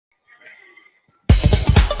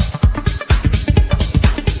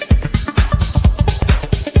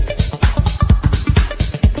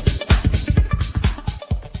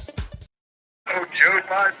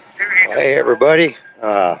everybody.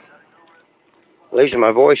 Losing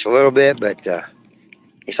my voice a little bit, but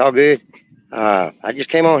it's all good. I just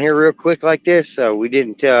came on here real quick like this, so we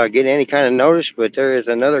didn't get any kind of notice, but there is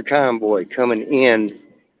another convoy coming in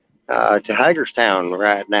to Hagerstown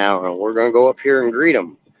right now, and we're going to go up here and greet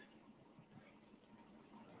them.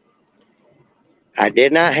 I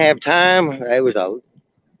did not have time. It was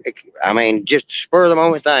just a spur of the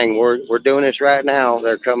moment thing. We're doing this right now.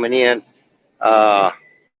 They're coming in.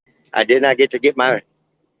 I did not get to get my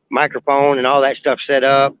microphone and all that stuff set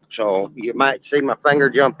up, so you might see my finger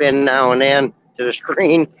jump in now and then to the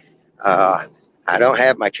screen. I don't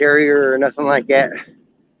have my carrier or nothing like that,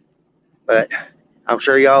 but I'm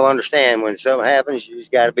sure y'all understand when something happens, you just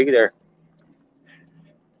got to be there.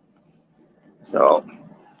 So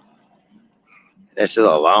this is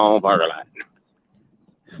a long parking lot.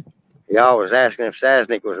 Y'all was asking if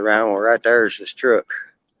Sasnick was around. Well, right there's his truck.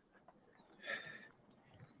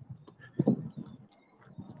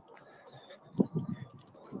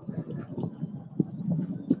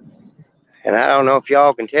 And I don't know if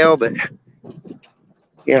y'all can tell, but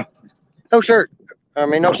no shirt.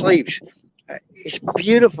 No sleeves. It's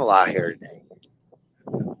beautiful out here today.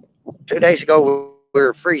 2 days ago, we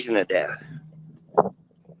were freezing to death.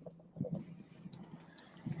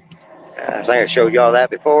 I think I showed y'all that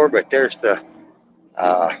before, but there's the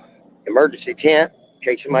emergency tent in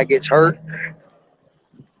case somebody gets hurt.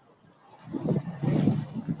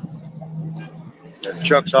 The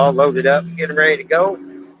truck's all loaded up, getting ready to go.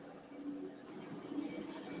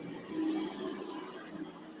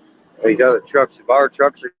 These other trucks, the bar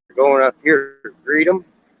trucks, are going up here to greet them.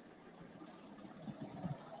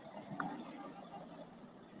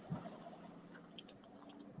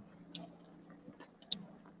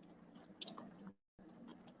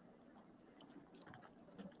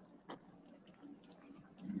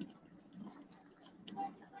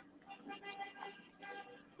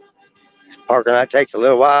 This parking lot takes a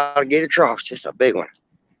little while to get across. It's a big one.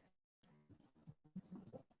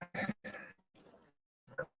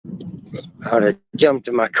 I would have jumped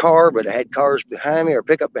in my car, but I had cars behind me or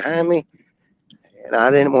pickup behind me, and I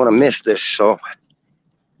didn't want to miss this, so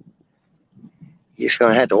you're just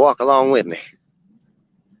going to have to walk along with me.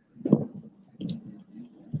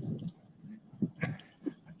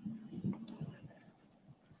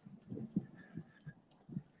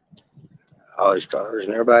 All these cars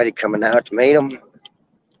and everybody coming out to meet them.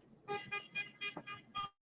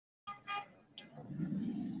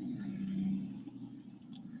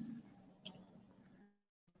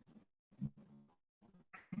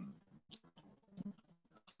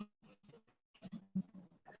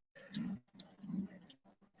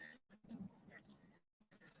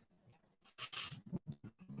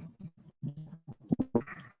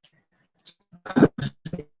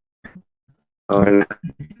 And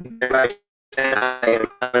everybody saying hi and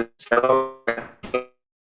comments, hello.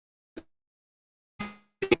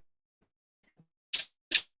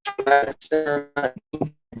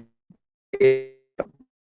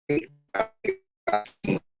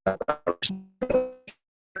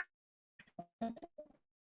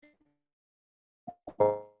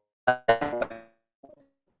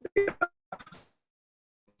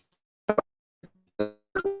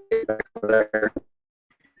 There.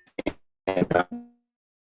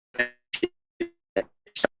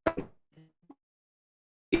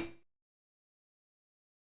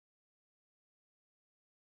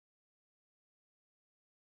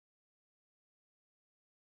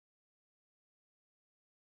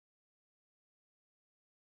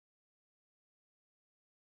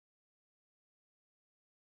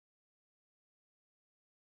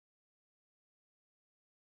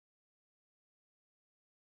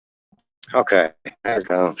 Okay, there it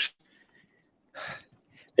comes.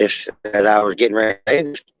 This that I was getting ready.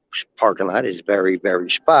 This parking lot is very, very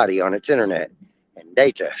spotty on its internet and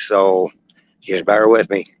data, so just bear with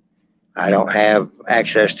me. I don't have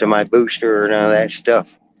access to my booster or none of that stuff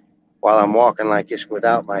while I'm walking like this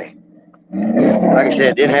without my. Like I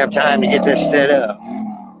said, didn't have time to get this set up.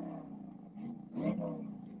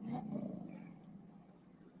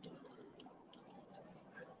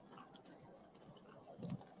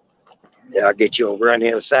 Yeah, I'll get you over on the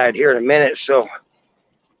other side here in a minute, so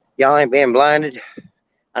y'all ain't being blinded.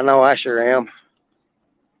 I know I sure am.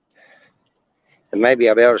 And maybe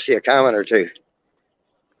I'll be able to see a comment or two.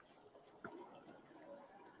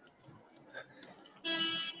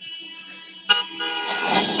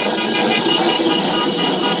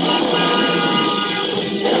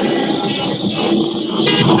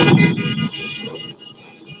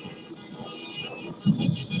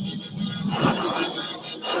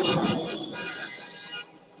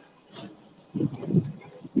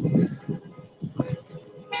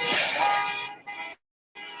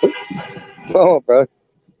 Oh, bro.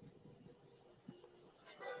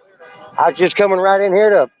 I was just coming right in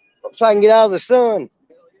here so I can get out of the sun.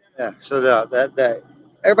 Yeah, so that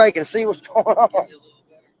everybody can see what's going on.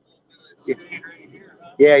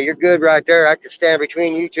 Yeah, you're good right there. I can stand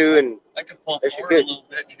between you two and I can pull forward a little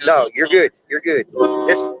bit. No, you're good. You're good.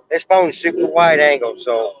 This phone's super wide angle,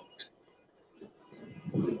 so.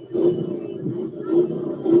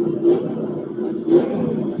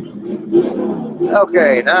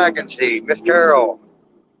 Okay, now I can see. Miss Carol.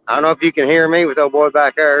 I don't know if you can hear me with old boy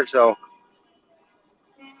back there, so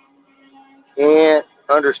can't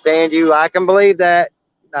understand you. I can believe that.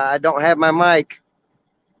 I don't have my mic.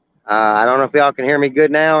 I don't know if y'all can hear me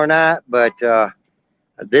good now or not, but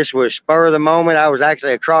this was spur of the moment. I was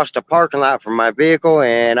actually across the parking lot from my vehicle,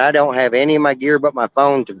 and I don't have any of my gear but my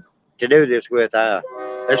phone to do this with.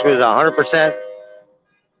 This was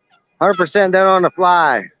 100% done on the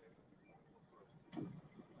fly.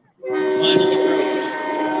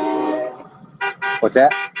 What's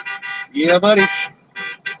that? Yeah, buddy.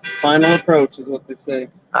 Final approach is what they say.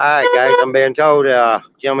 All right, guys. I'm being told,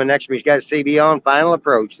 gentleman next to me's got a CB on. Final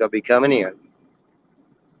approach. They'll be coming in.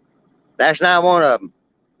 That's not one of them,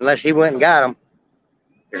 unless he went and got them,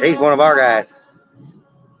 because he's one of our guys.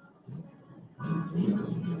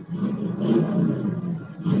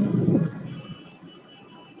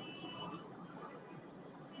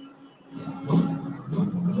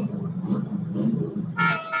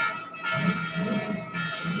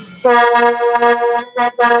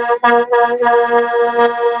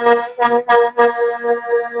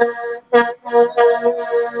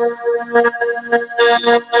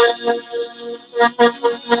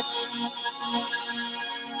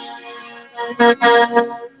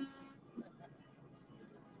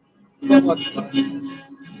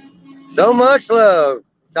 So much love.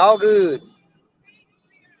 It's all good.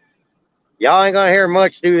 Y'all ain't gonna hear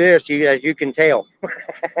much do this, as you can tell.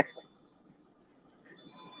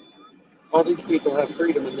 All these people have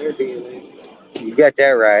freedom in their DNA. You got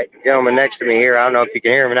that right. The gentleman next to me here, I don't know if you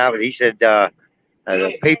can hear him or not, but he said the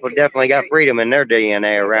people definitely got freedom in their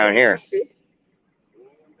DNA around here.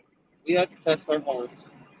 We have to test our horns.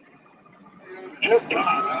 He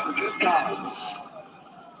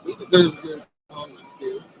deserves good comments,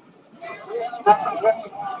 too.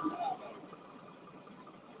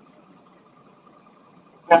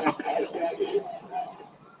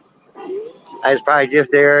 That's probably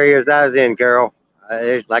just the areas I was in, Carol.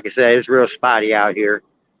 Like I said, it's real spotty out here.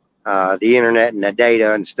 The internet and the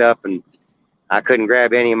data and stuff, and I couldn't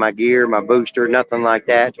grab any of my gear, my booster, nothing like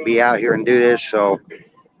that to be out here and do this. So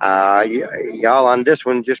y'all on this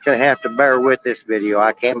one just gonna have to bear with this video.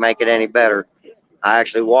 I can't make it any better. I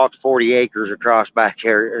actually walked 40 acres across back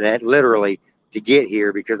here, and literally to get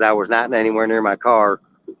here because I was not anywhere near my car,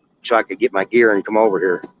 so I could get my gear and come over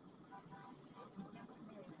here.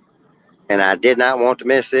 And I did not want to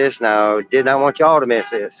miss this, and I did not want y'all to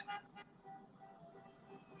miss this.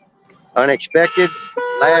 Unexpected,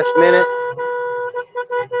 last minute.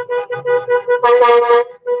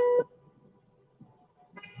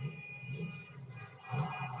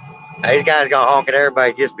 These guys gonna honk at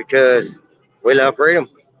everybody just because we love freedom.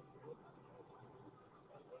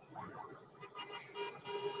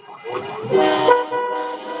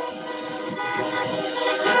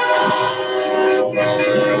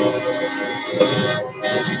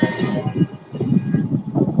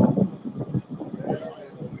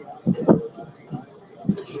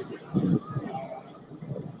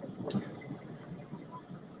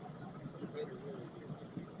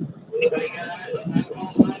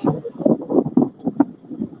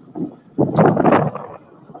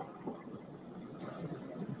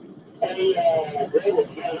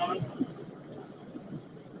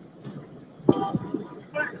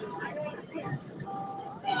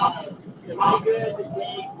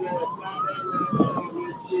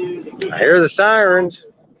 I hear the sirens.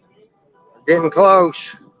 Getting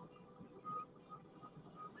close.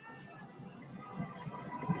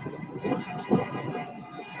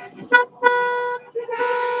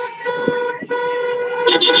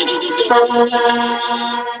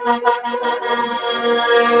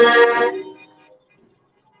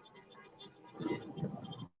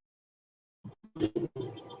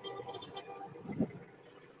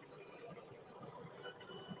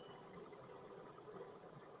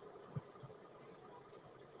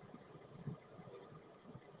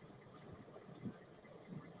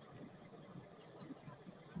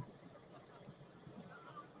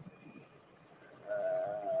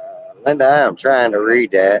 Linda, I'm trying to read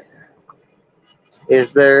that.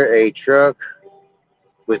 Is there a truck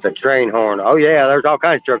with a train horn? Oh, yeah, there's all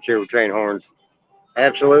kinds of trucks here with train horns.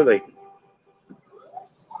 Absolutely.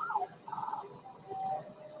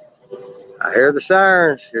 I hear the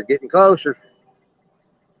sirens. They're getting closer.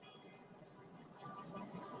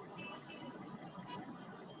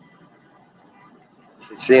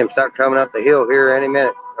 Should see them start coming up the hill here any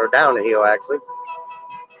minute, or down the hill actually.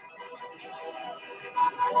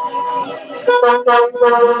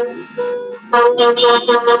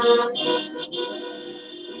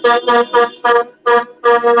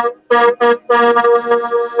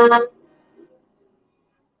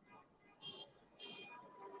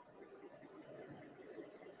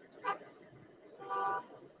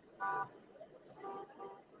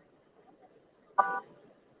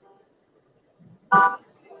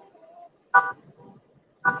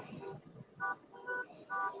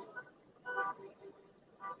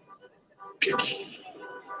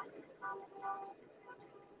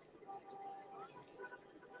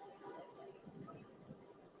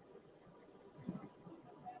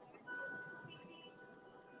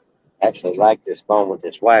 Actually like this phone with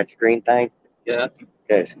this widescreen thing. Yeah.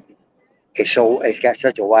 Because it's got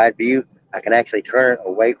such a wide view. I can actually turn it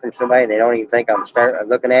away from somebody and they don't even think I'm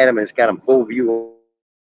looking at them, and it's got them full view.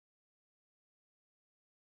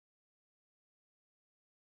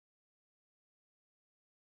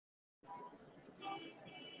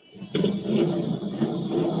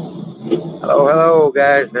 Hello,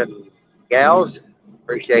 guys and gals.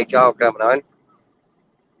 Appreciate y'all coming on.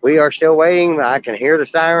 We are still waiting. I can hear the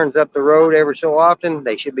sirens up the road every so often.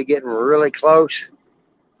 They should be getting really close.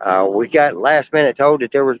 We got last minute told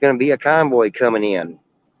that there was going to be a convoy coming in.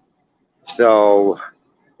 So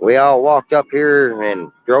we all walked up here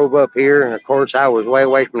and drove up here. And of course, I was way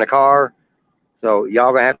away from the car. So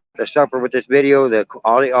y'all going to have to suffer with this video. The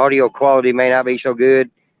audio quality may not be so good.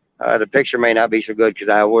 The picture may not be so good because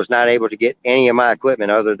I was not able to get any of my equipment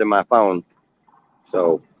other than my phone.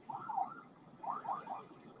 So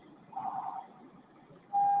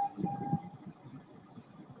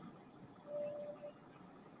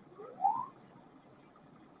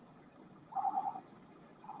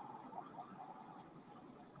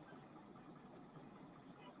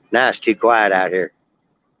now it's too quiet out here.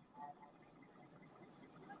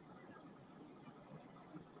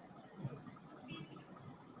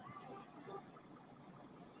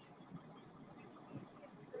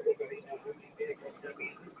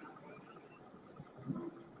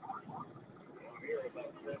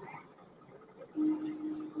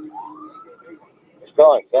 It's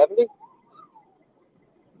going 70?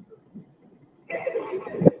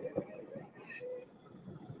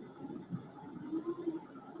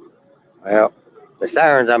 Well, the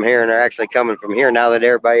sirens I'm hearing are actually coming from here. Now that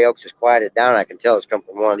everybody else is quieted down, I can tell it's coming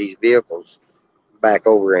from one of these vehicles back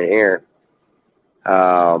over in here.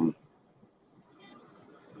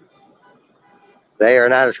 They are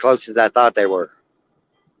not as close as I thought they were.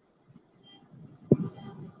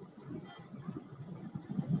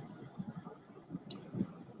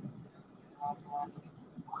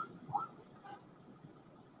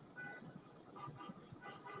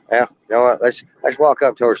 Well, you know what? Let's walk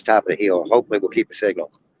up towards the top of the hill. Hopefully, we'll keep a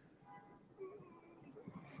signal.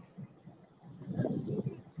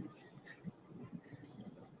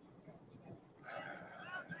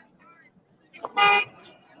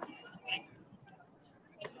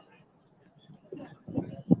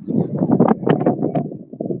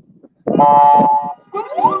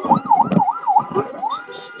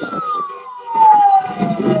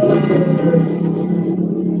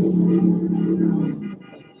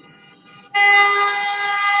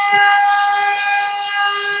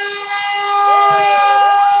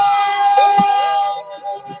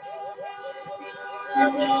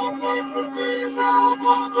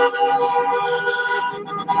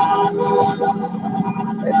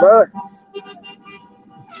 Hey, brother.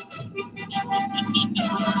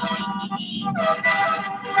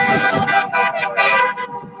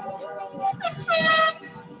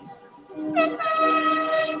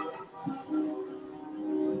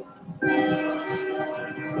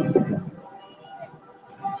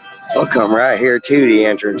 I'll come right here to the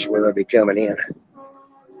entrance where they'll be coming in.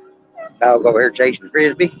 I'll go over here chasing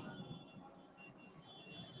frisbee.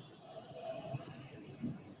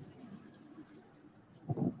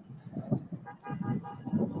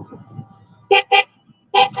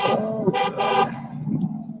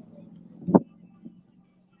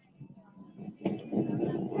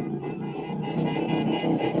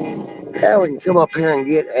 Now we can come up here and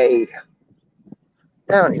get a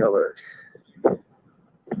downhill look.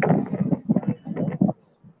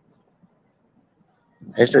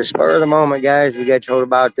 It's a spur of the moment, guys. We got told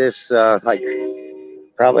about this like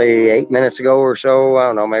probably 8 minutes ago or so. I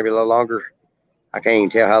don't know, maybe a little longer. I can't even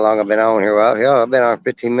tell how long I've been on here. Well, hell, I've been on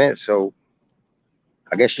 15 minutes, so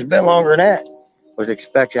I guess it's been longer than that. Was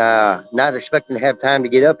not expecting to have time to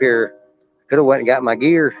get up here. Could have went and got my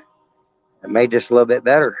gear and made this a little bit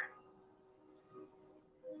better.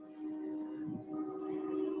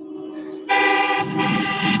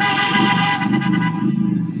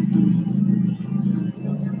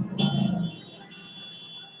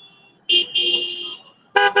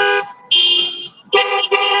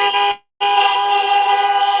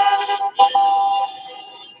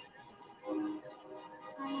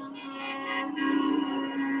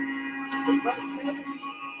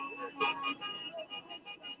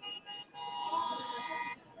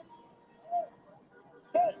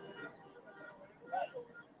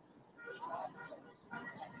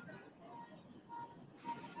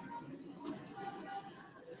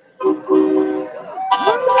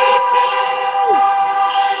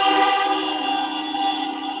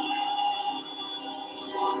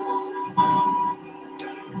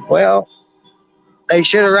 Well, they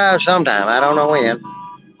should arrive sometime. I don't know when,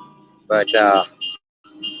 but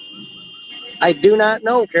I do not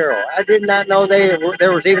know, Carol. I did not know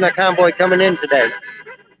there was even a convoy coming in today.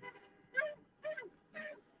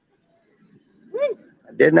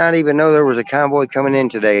 I did not even know there was a convoy coming in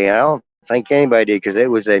today. I don't think anybody did because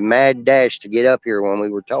it was a mad dash to get up here when we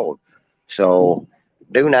were told. So,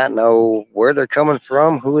 do not know where they're coming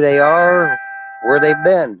from, who they are, where they've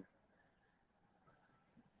been.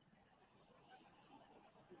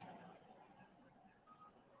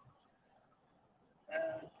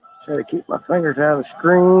 Try to keep my fingers out of the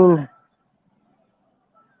screen.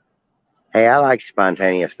 Hey, I like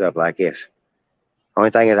spontaneous stuff like this.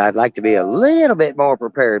 Only thing is, I'd like to be a little bit more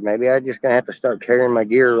prepared. Maybe I'm just gonna have to start carrying my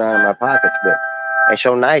gear around in my pockets. But it's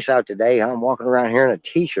so nice out today. I'm walking around here in a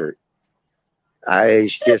t-shirt.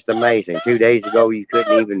 It's just amazing. 2 days ago, you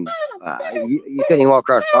couldn't even you couldn't even walk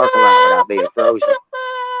across the parking lot without being frozen.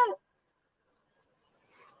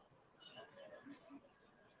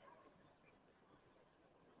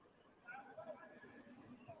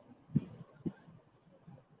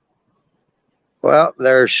 Well,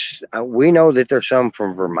 we know that there's some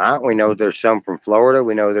from Vermont. We know there's some from Florida.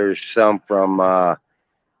 We know there's some from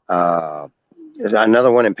there's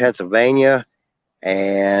another one in Pennsylvania,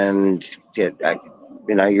 and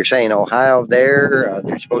you're saying Ohio there.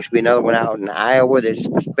 There's supposed to be another one out in Iowa that's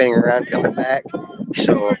spinning around coming back.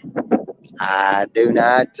 So I do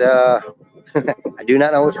not I do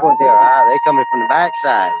not know which ones they are. They're coming from the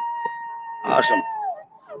backside. Awesome.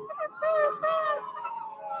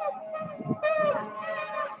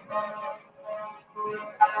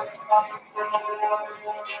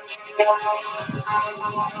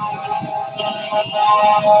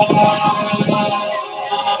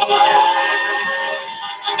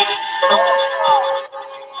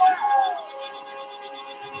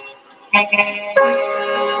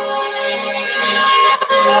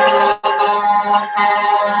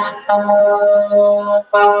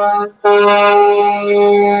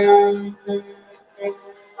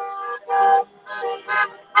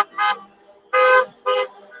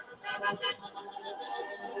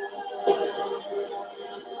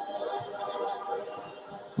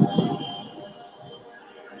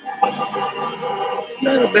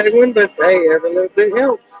 Not a big one, but hey, every little bit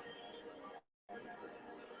helps.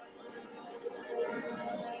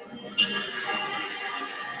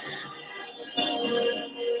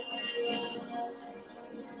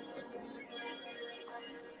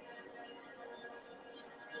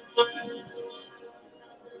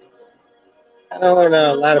 I know, and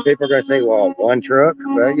a lot of people are going to say, well, one truck.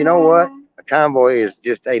 But you know what? A convoy is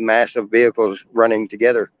just a mass of vehicles running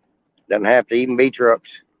together. Doesn't have to even be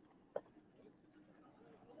trucks.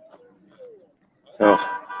 So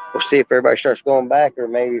we'll see if everybody starts going back, or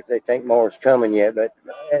maybe if they think more is coming yet. But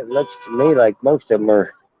it looks to me like most of them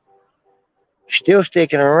are still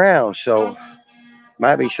sticking around. So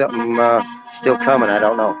might be something still coming. I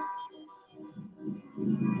don't know.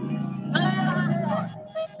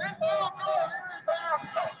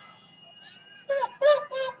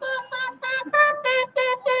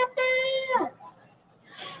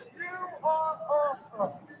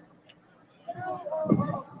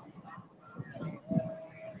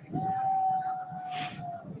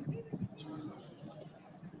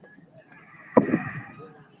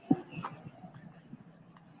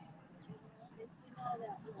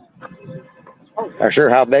 Not sure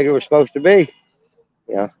how big it was supposed to be.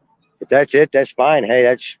 Yeah, if that's it, that's fine. Hey,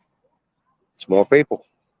 it's more people.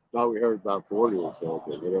 Thought we heard about 40 or so,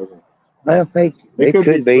 but whatever. I think It could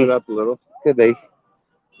be be. split up a little. Could be.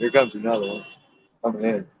 Here comes another one coming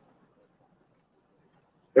in.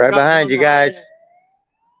 Right behind you guys. Is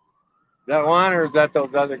that one or is that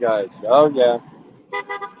those other guys? Oh, yeah.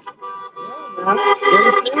 Good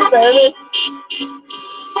to see you, baby.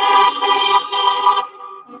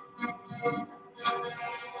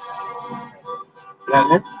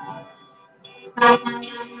 Going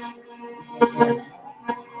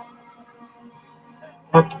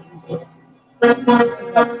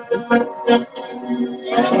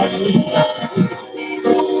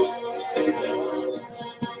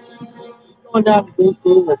down to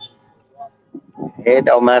B2. It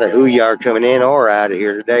don't matter who you are coming in or out of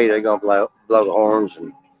here today. They're gonna blow the horns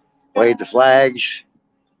and wave the flags.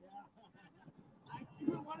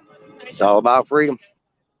 It's all about freedom.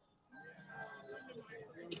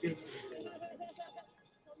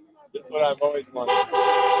 That's what I've always wanted.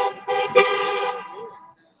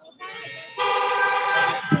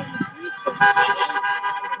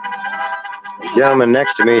 The gentleman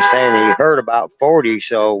next to me is saying he heard about 40,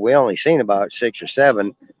 so we only seen about 6 or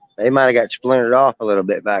 7. They might have got splintered off a little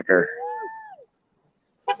bit back there.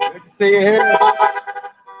 Good to see you here.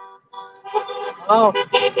 Oh.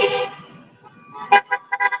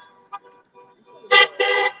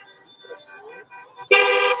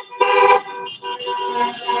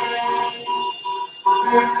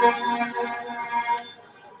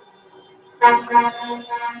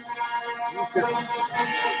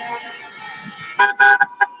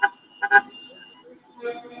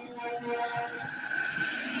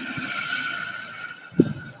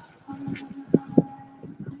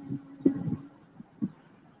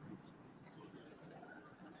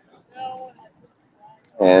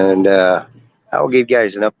 And I will give you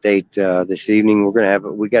guys an update this evening.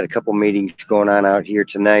 We got a couple meetings going on out here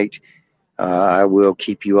tonight. I will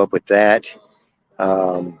keep you up with that.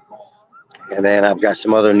 And then I've got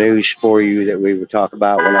some other news for you that we will talk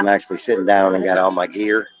about when I'm actually sitting down and got all my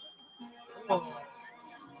gear.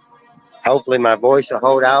 Hopefully my voice will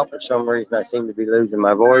hold out. For some reason I seem to be losing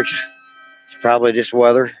my voice. It's probably just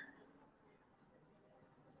weather.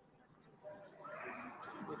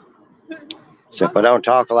 So if I don't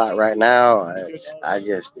talk a lot right now, I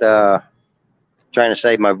just trying to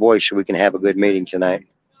save my voice so we can have a good meeting tonight.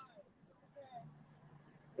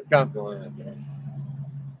 What comes going on there?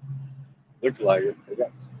 Looks like it.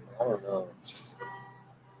 I don't know.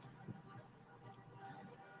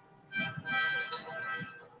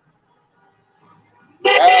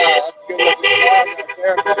 Wow, that's a good looking flag right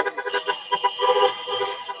there, baby.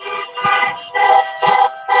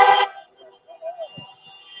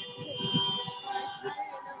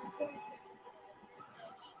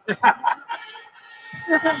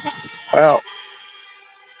 Well,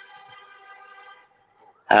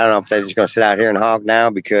 I don't know if they're just going to sit out here and hog now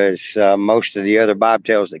because most of the other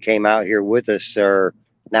bobtails that came out here with us are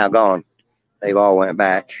now gone. They've all went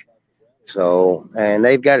back. So, and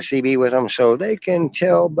they've got a CB with them, so they can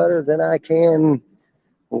tell better than I can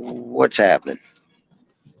what's happening.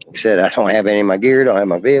 Like I said, I don't have any of my gear, don't have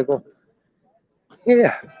my vehicle.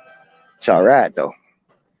 Yeah, it's all right though.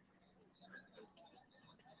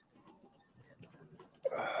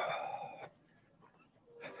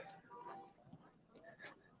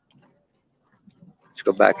 Let's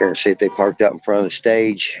go back there and see if they parked up in front of the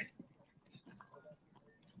stage.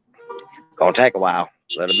 Gonna take a while.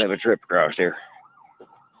 It's a little bit of a trip across here.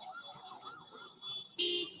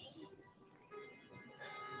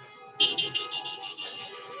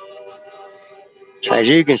 As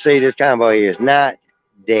you can see, this convoy is not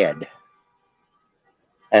dead,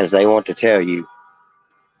 as they want to tell you.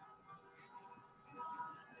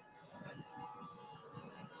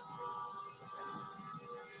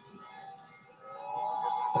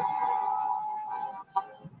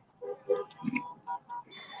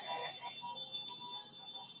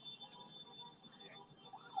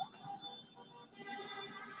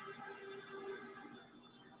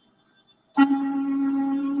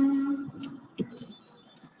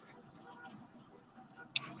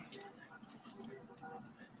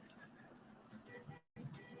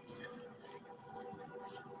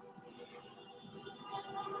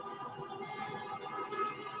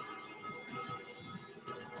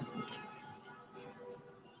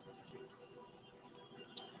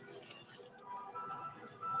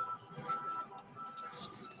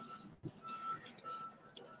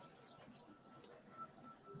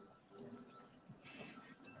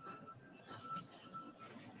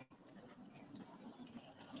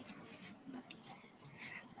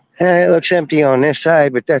 It looks empty on this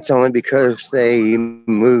side, but that's only because they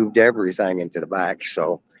moved everything into the back.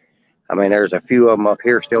 So, I mean, there's a few of them up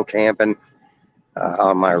here still camping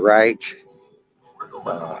on my right.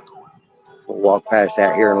 We'll walk past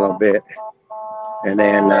that here in a little bit. And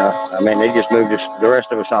then, I mean, they just moved us, the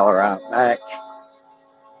rest of us all are out back.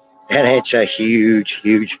 And it's a huge,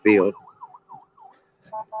 huge field.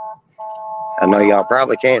 I know y'all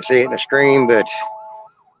probably can't see it in the stream, but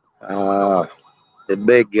the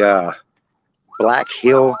big black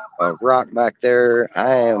hill of rock back there.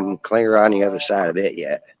 I am clear on the other side of it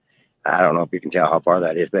yet. I don't know if you can tell how far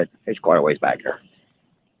that is, but it's quite a ways back there.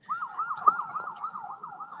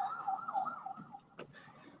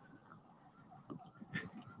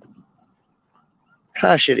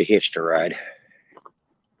 I should have hitched a ride.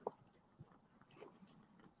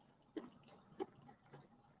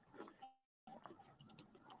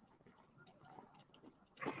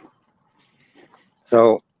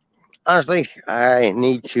 So honestly, I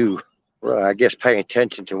need to, well, I guess, pay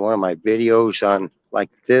attention to one of my videos on like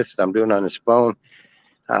this I'm doing on this phone,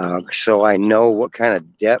 so I know what kind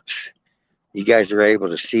of depths you guys are able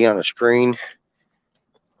to see on the screen.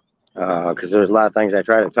 Because there's a lot of things I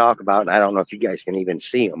try to talk about, and I don't know if you guys can even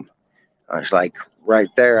see them. It's like right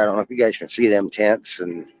there. I don't know if you guys can see them tents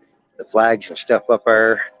and the flags and stuff up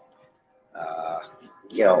there.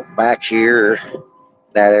 You know, back here,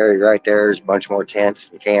 that area right there is a bunch more tents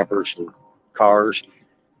and campers and cars.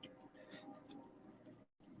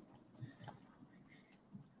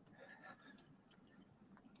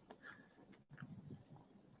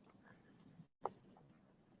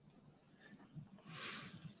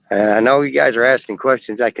 I know you guys are asking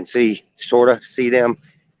questions. I can see, sort of see them,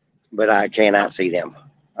 but I cannot see them.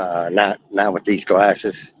 Not with these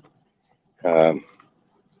glasses, um,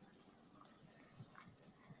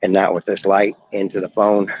 and not with this light into the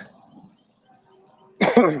phone.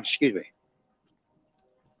 Excuse me.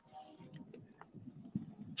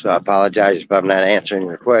 So I apologize if I'm not answering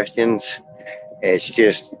your questions. It's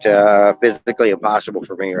just physically impossible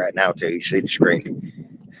for me right now to see the screen.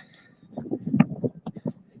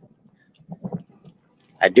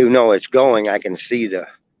 I do know it's going. I can see the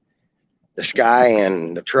sky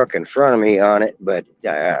and the truck in front of me on it, but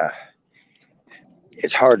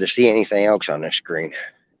it's hard to see anything else on the screen.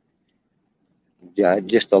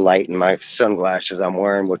 Just the light in my sunglasses I'm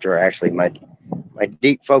wearing, which are actually my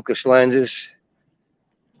deep focus lenses,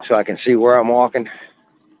 so I can see where I'm walking.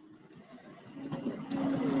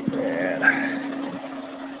 And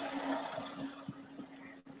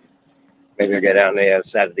maybe I'll get down the other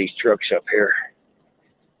side of these trucks up here.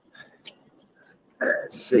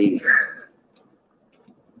 Let's see.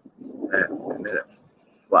 And then it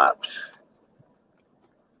flops.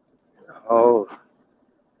 Oh,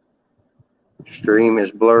 stream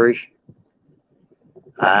is blurry.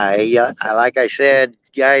 I like I said,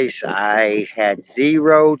 guys, I had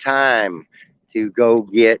 0 time to go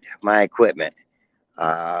get my equipment.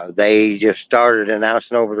 They just started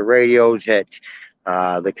announcing over the radios that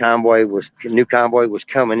the new convoy was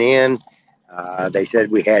coming in. They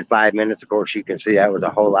said we had 5 minutes. Of course, you can see that was a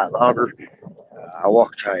whole lot longer. I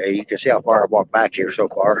walked. You can see how far I walked back here so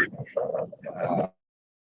far.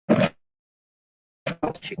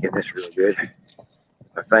 Get this real good.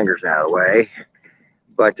 My fingers out of the way.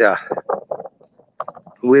 But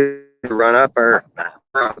we run up or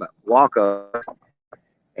walk up,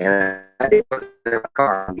 and I didn't put it in my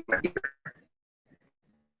car.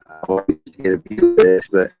 I wanted to get a view of this,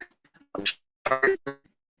 but I'm sorry.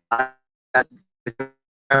 I got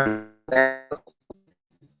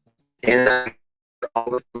and all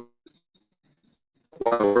the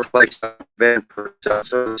one of the worst places I've been for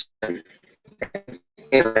service.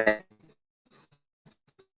 And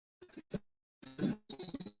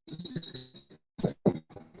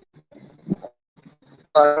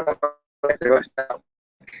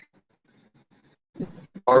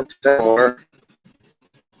or somewhere.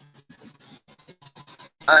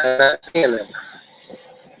 I'm not seeing them.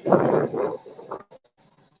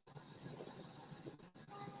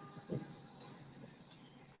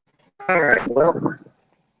 All right, well,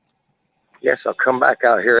 yes, I'll come back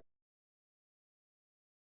out here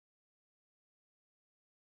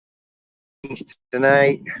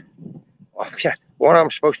tonight. What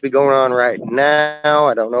I'm supposed to be going on right now,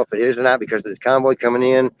 I don't know if it is or not because of the convoy coming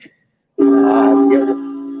in.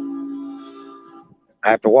 I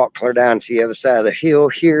have to walk clear down to the other side of the hill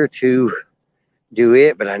here to do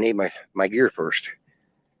it, but I need my gear first.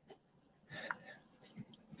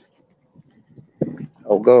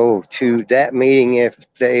 I'll go to that meeting if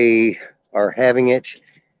they are having it.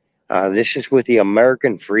 This is with the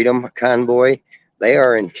American Freedom Convoy. They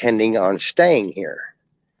are intending on staying here.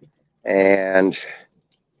 And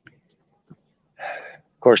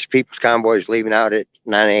of course, the People's Convoy is leaving out at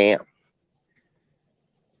 9 a.m.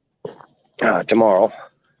 Tomorrow.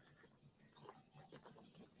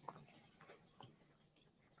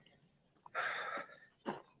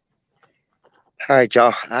 All right,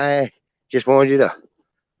 y'all. I just wanted you to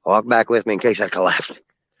walk back with me in case I collapsed.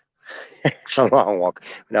 It's a long walk.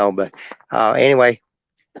 No, but anyway,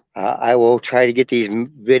 I will try to get these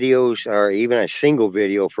videos, or even a single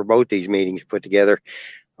video for both these meetings, put together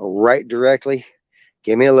right directly.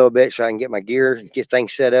 Give me a little bit so I can get my gear, get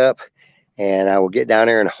things set up, and I will get down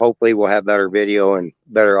there and hopefully we'll have better video and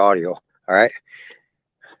better audio. All right.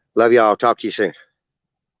 Love y'all. Talk to you soon.